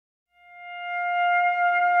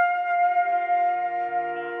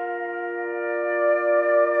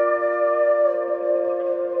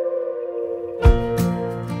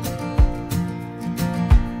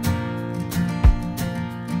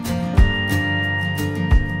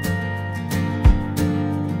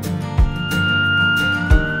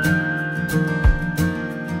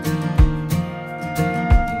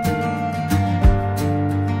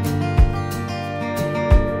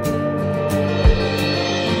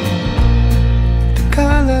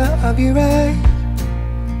of your eyes,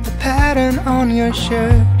 the pattern on your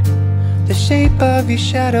shirt, the shape of your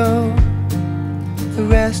shadow, the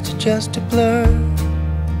rest just a blur.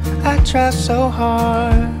 I try so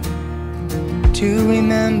hard to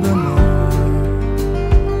remember more.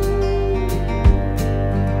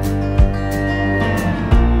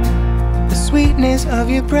 The sweetness of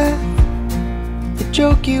your breath, the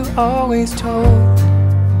joke you always told,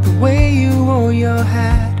 the way you wore your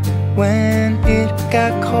hat when it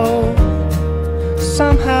got cold.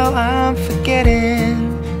 Somehow I'm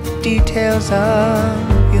forgetting the details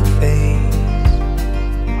of your face.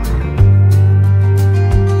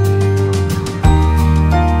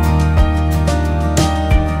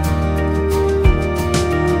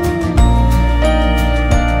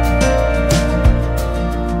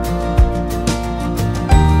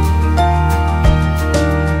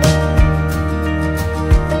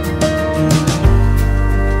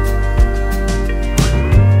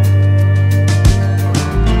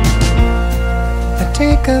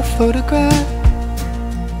 Take a photograph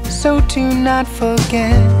so to not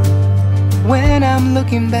forget. When I'm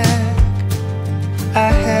looking back,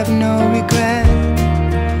 I have no regret.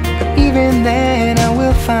 But even then I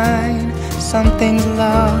will find something's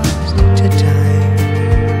lost to time.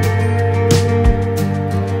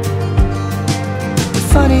 The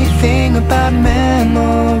funny thing about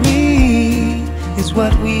memory is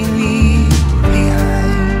what we leave behind.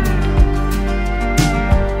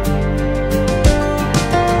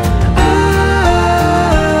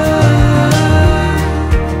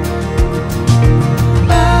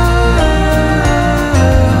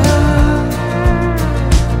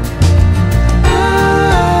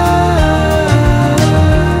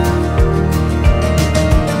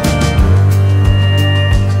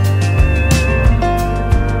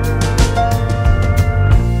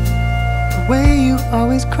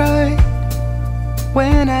 Always cried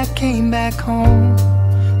when I came back home.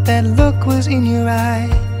 That look was in your eye,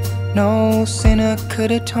 no sinner could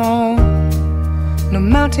atone. No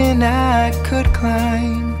mountain I could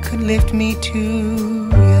climb could lift me to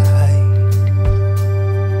your height.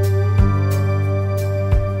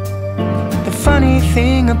 The funny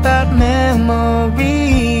thing about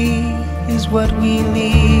memory is what we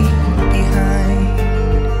leave behind.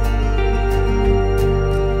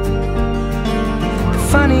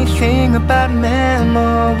 Funny thing about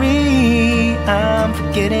memory, I'm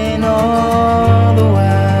forgetting all the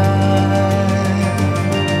while.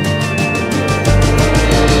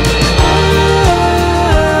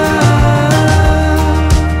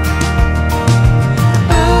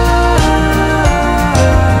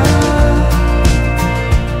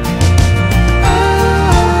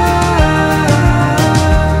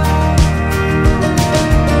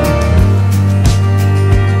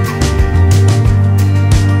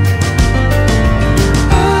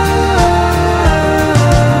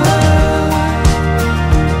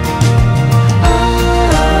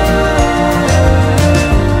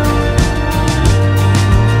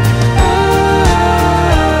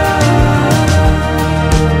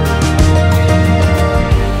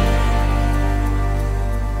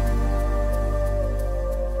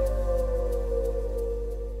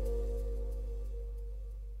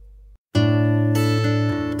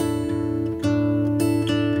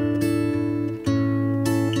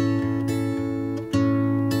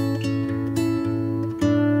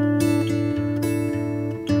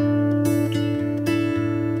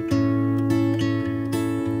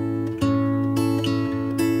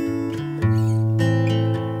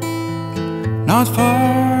 Not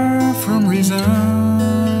far from reasons,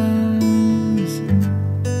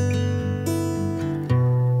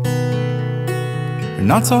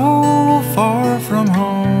 not so far from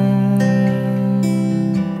home.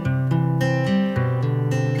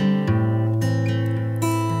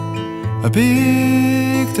 A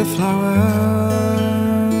big the flower,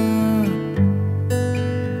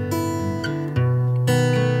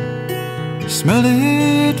 smell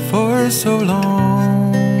it for so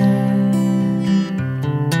long.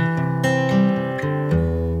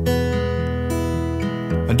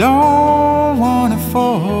 I don't wanna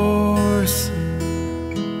force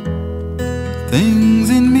things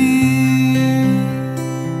in me,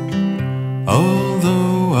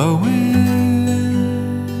 although I wish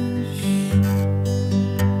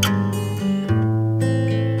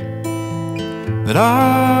that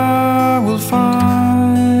I will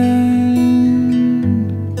find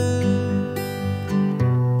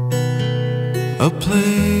a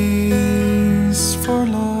place for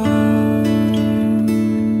love.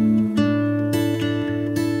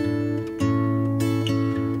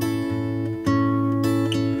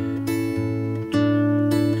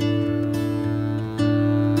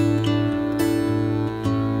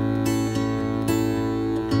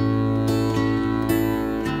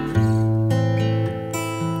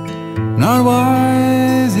 not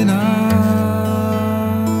wise enough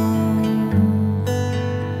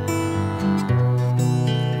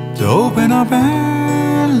to open up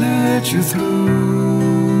and let you through.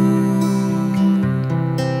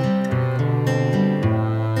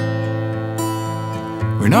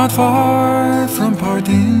 We're not far from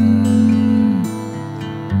parting,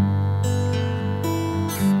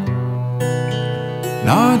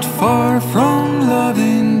 not far from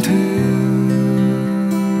loving too.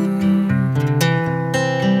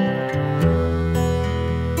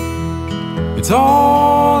 It's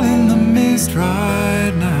all in the mist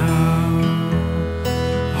right now,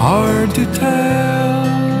 hard to tell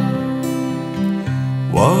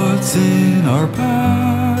what's in our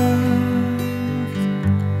path.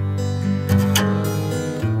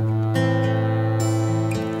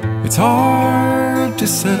 It's hard to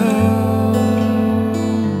settle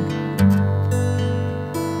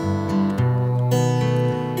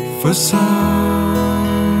for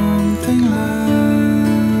something less.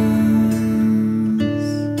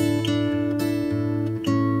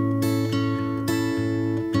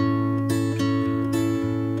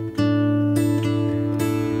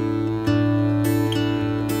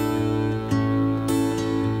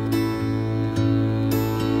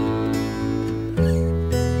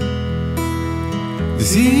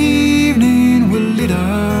 This evening will lead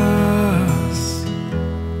us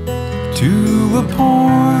to a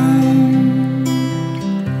point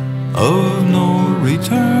of no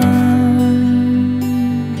return.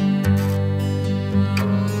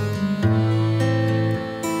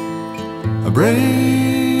 A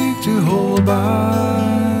break to hold by,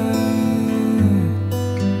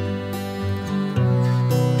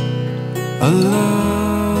 a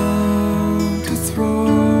love to throw.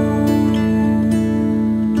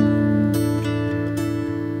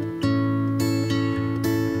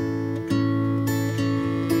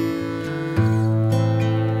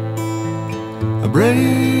 A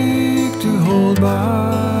break to hold by,